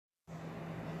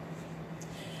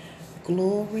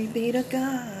Glory be to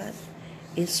God.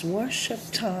 It's worship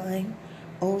time.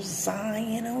 O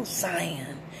Zion, O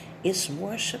Zion. It's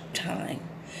worship time.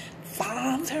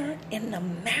 Father, in the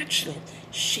matchless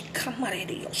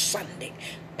Shikamario Sunday,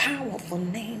 powerful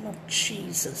name of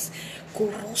Jesus, we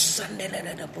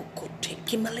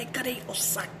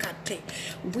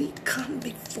come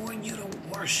before you to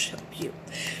worship you.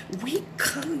 We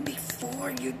come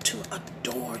before you to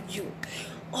adore you.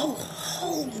 Oh,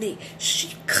 holy,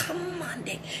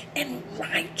 Shikamande, and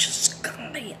righteous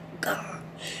God.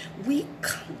 We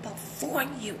come before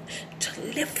you to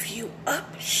lift you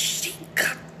up,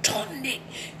 Shikatone,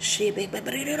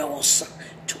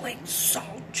 to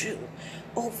exalt you.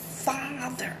 Oh,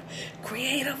 Father,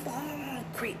 creator of all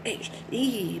creation,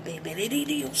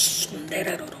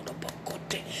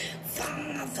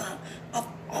 Father of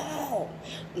all,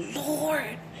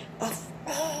 Lord of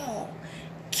all,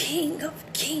 King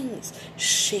of kings,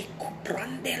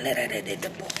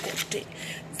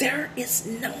 there is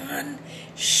none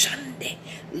Shande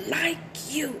like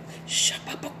you.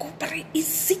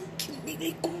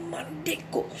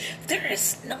 There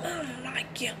is none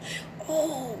like you.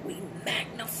 Oh, we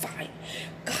magnify.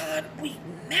 God, we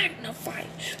magnify.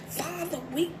 Father,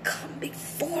 we come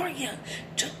before you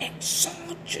to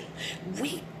exalt you.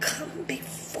 We come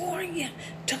before you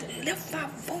to lift our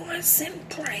voice in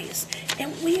praise.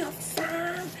 And we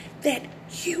affirm that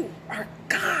you are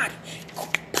God.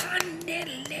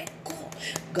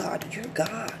 God, you're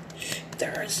God.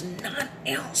 There is none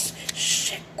else.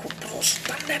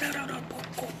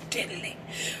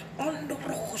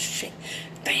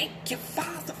 Thank you,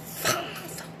 Father.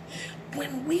 Father,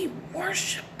 when we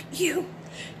worship you,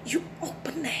 you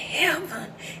open the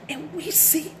heaven and we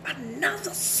see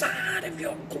another side of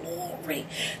your glory.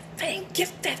 Thank you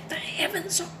that the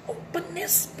heavens are open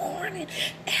this morning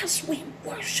as we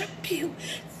worship you.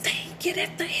 Thank you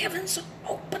that the heavens are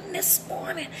open this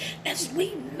morning as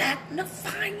we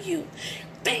magnify you.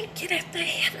 Thank you that the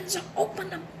heavens are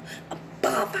open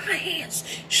above our heads.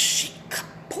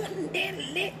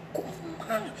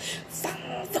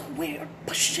 Father, we're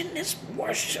pushing this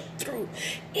worship through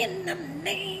in the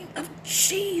name of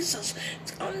Jesus.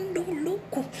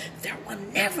 There will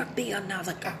never be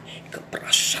another God.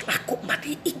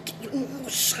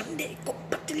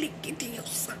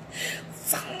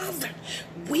 Father,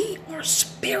 we are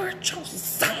spiritual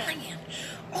Zion.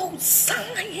 Oh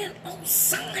Zion, oh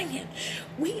Zion,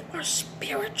 we are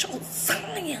spiritual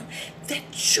Zion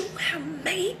that you have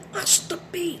made us to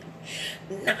be,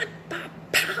 not by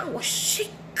power.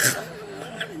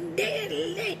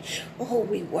 Oh,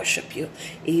 we worship you,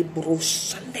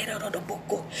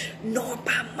 nor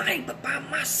by might, but by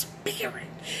my spirit,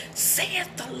 saith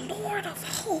the Lord of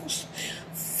hosts.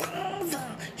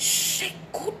 Father,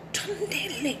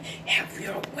 have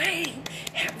your way,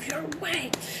 have your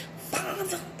way.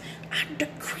 Father, I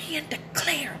decree and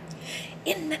declare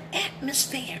in the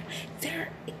atmosphere there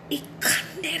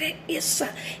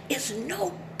is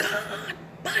no God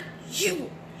but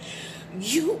you.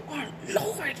 You are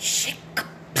Lord,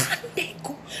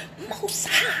 Most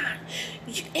High,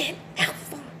 and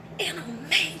Alpha and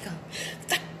Omega,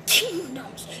 the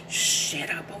kingdoms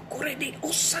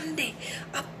Sunday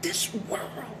of this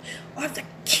world are the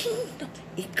kingdom.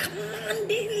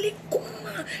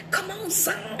 Come on,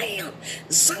 Zion,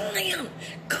 Zion,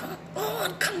 come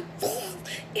on, come forth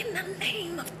in the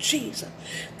name of Jesus.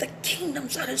 The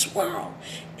kingdoms of this world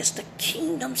is the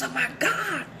kingdoms of our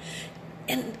God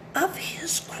and of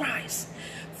his Christ.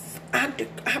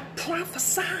 I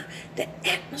prophesy the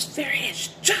atmosphere has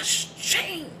just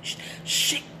changed.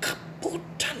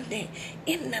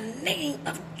 In the name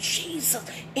of Jesus,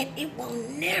 and it will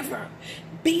never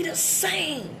be the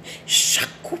same.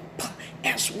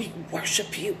 As we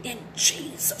worship you in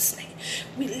Jesus' name,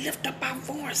 we lift up our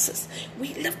voices.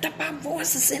 We lift up our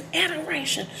voices in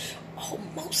adoration. Oh,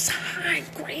 Most High,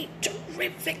 great,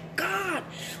 terrific God.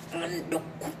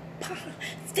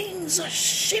 Things are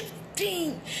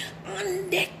shifting.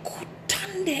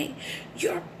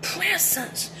 Your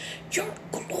presence, your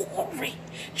glory,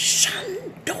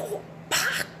 Shando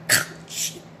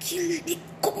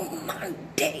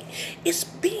is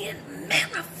being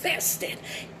manifested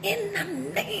in the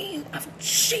name of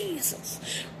Jesus.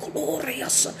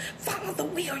 Glorious Father,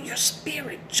 we are your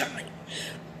spirit giant.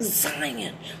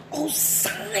 Zion, oh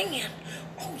Zion,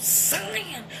 oh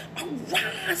Zion,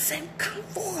 arise and come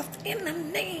forth in the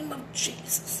name of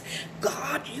Jesus.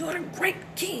 God, you're a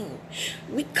great King.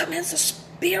 We come as a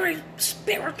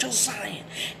spiritual Zion,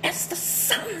 as the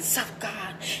sons of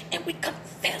God, and we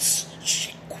confess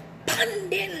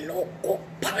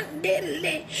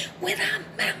with our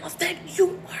mouth that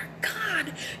you are God.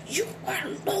 God, you are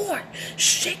Lord.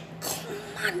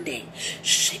 Shekomande,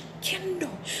 Shekendo.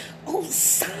 Oh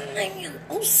Zion,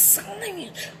 oh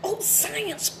Zion, oh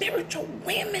Zion, spiritual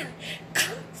women,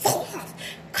 come forth,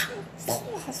 come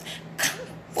forth, come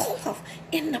forth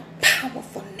in the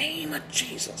powerful name of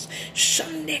Jesus.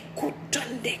 Shande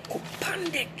kutande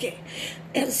kupandeke.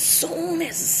 As soon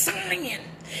as Zion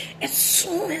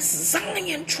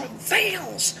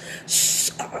travails,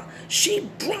 she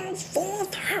brought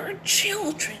forth her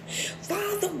children.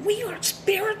 Father, we are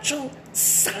spiritual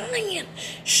Zion.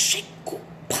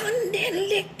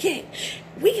 Shikupandeleke.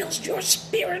 We are your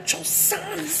spiritual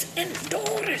sons and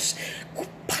daughters.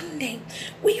 Kupande.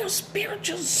 We are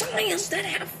spiritual Zions that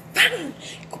have found.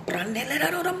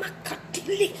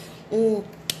 Kuprandeleramakatili.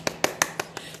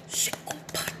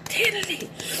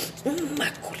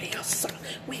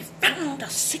 We found a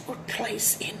secret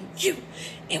place in you,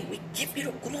 and we give you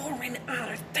the glory and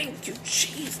honor. Thank you,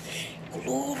 Jesus. Come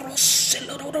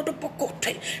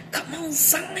on,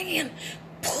 Zion,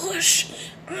 push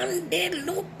on that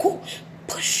local.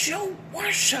 Push your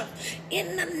worship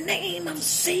in the name of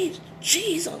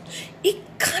Jesus.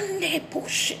 Ikande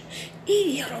push it.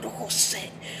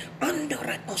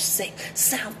 Under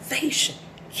salvation.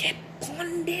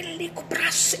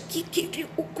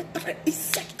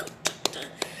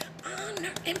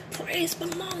 Honor and praise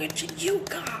belonging to you,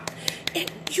 God,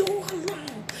 and you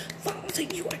alone. Father,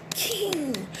 you are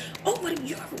King over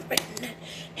your remnant,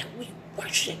 and we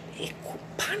worship you.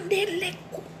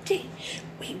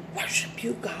 We worship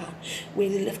you, God. We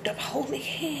lift up holy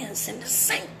hands in the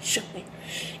sanctuary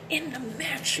in the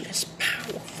matchless,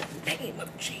 powerful name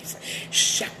of Jesus.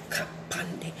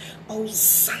 Shakapande, O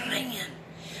Zion,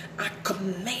 I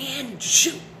command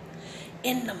you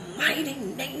in the mighty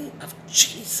name of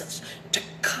Jesus to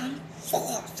come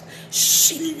forth.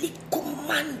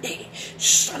 Shilikumande,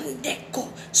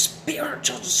 Shandeko,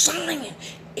 spiritual Zion.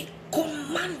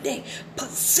 Ikumande,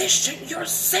 position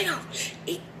yourself.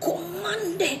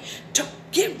 Ikumande, to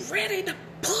get ready to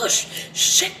push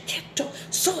Sheketo,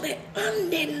 so that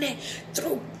underly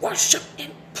through worship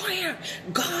and prayer,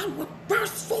 God will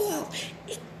birth forth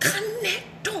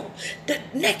Ikanecto, the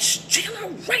next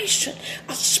generation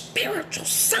of spiritual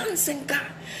sons and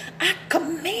God. I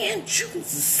command you,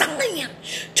 Zion,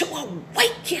 to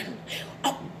awaken,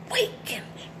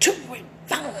 to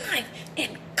revive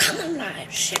and come alive.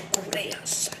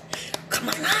 Shekureasa, come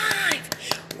alive.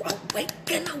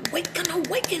 Awaken,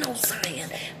 O Zion.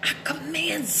 I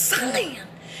command Zion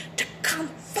to come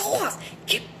forth.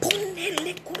 In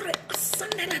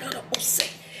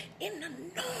the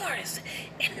north,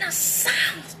 in the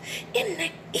south, in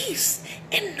the east,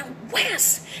 in the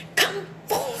west, come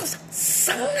forth,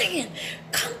 Zion.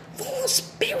 Come forth,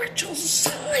 spiritual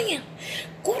Zion.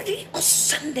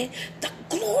 Sunday, the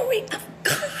glory of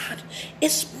God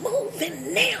is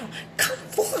moving now. Come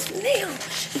forth now.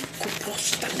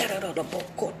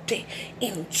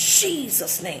 In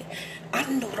Jesus' name.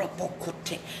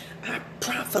 I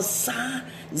prophesy,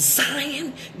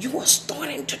 Zion, you are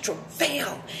starting to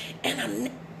travail,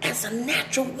 and as a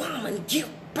natural woman, give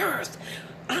birth.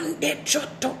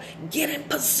 Get in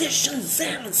position,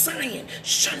 Zion.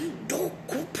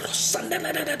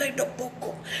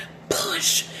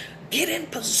 Push. Get in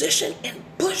position and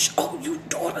push, all you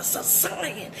daughters of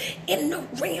Zion, in the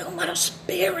realm of the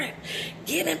spirit.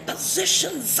 Get in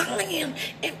position, Zion,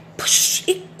 and push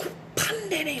it.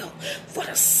 For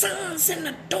the sons and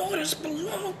the daughters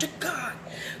belong to God.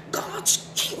 God's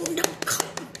kingdom come.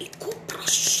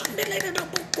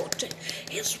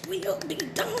 His will be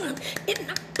done in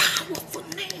the powerful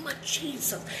name of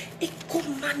Jesus.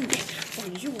 For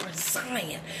you are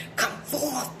Zion. Come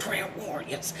forth, prayer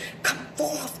warriors. Come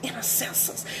forth,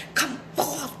 intercessors. Come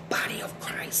forth, body of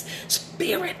Christ.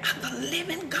 Spirit of the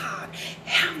living God,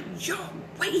 have your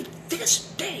way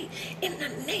this day in the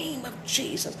name of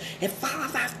Jesus. And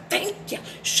Father, I thank you.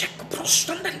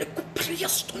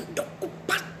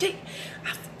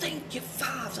 I thank you,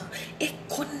 Father,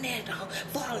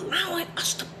 for allowing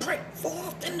us to break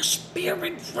forth in the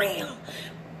spirit realm.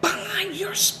 By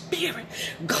your spirit,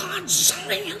 God's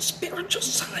Zion, spiritual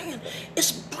Zion,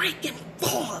 is breaking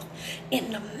forth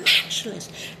in the matchless,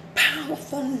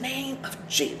 powerful name of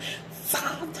Jesus.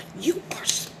 Father, you are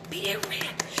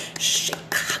spirit.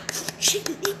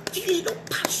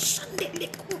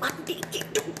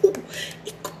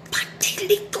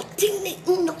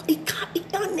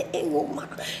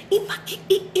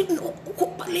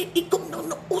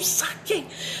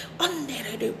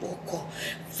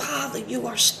 Father, you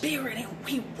are spirit, and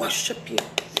we worship you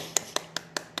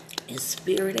in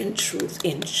spirit and truth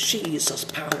in Jesus'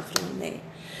 powerful name.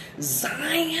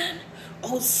 Zion,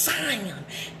 O Zion,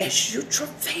 as you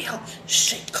travail,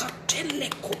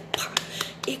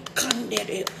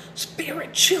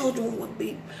 spirit children will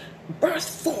be birthed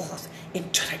forth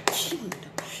into the kingdom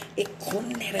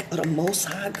of the Most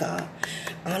High God.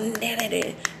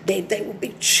 They will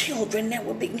be children that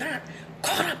will be not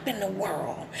caught up in the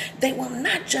world. They will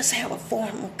not just have a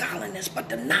form of godliness, but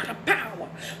the not of power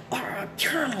or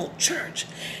eternal church.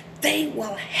 They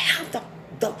will have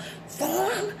the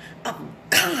form of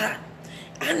God,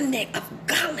 of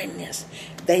godliness.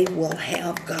 They will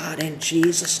have God in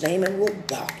Jesus' name and will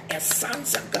walk as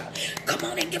sons of God. Come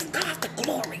on and give God the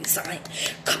glory, Zion.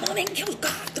 Come on and give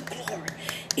God the glory.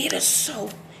 It is so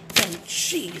in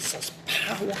Jesus'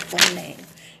 powerful name.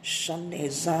 Sunday,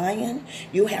 Zion,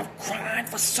 you have cried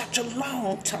for such a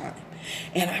long time.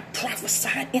 And I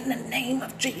prophesy in the name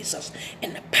of Jesus,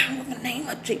 in the power of the name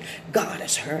of Jesus, God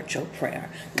has heard your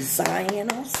prayer. Zion,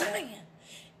 oh Zion,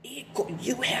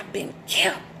 you have been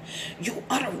kept. You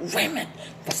are the remnant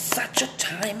for such a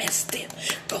time as this.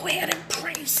 Go ahead and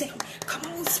praise him.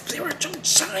 Come on, spiritual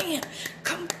giant.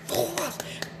 Come forth.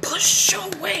 Push your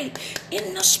way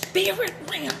in the spirit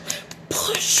realm.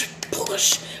 Push,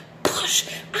 push, push.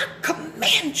 I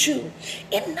command you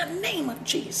in the name of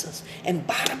Jesus and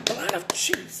by the blood of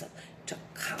Jesus to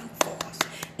come forth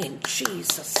in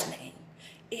Jesus' name.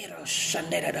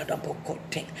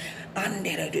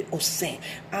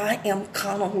 I am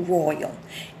Colin Royal,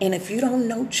 and if you don't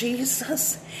know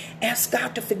Jesus, ask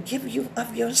God to forgive you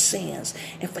of your sins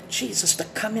and for Jesus to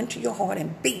come into your heart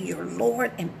and be your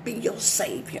Lord and be your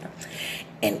Savior.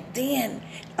 And then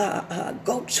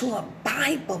go to a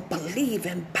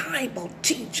Bible-believing,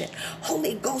 Bible-teaching,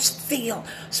 Holy Ghost-filled,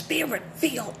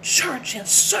 Spirit-filled church and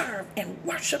serve and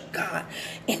worship God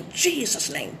in Jesus'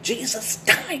 name. Jesus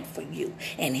died for you,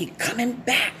 and he coming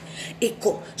back.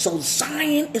 So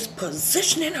Zion is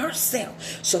positioning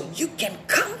herself so you can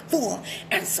come forth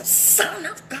as a son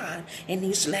of God in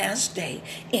these last days.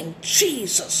 In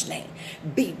Jesus' name,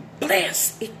 be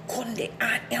blessed.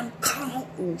 I am called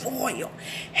royal.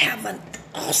 Have an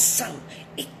awesome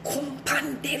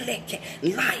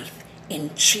life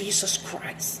in Jesus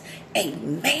Christ.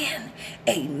 Amen,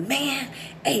 amen,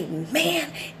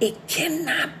 amen. It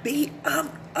cannot be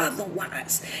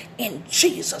otherwise in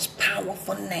Jesus'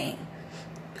 powerful name.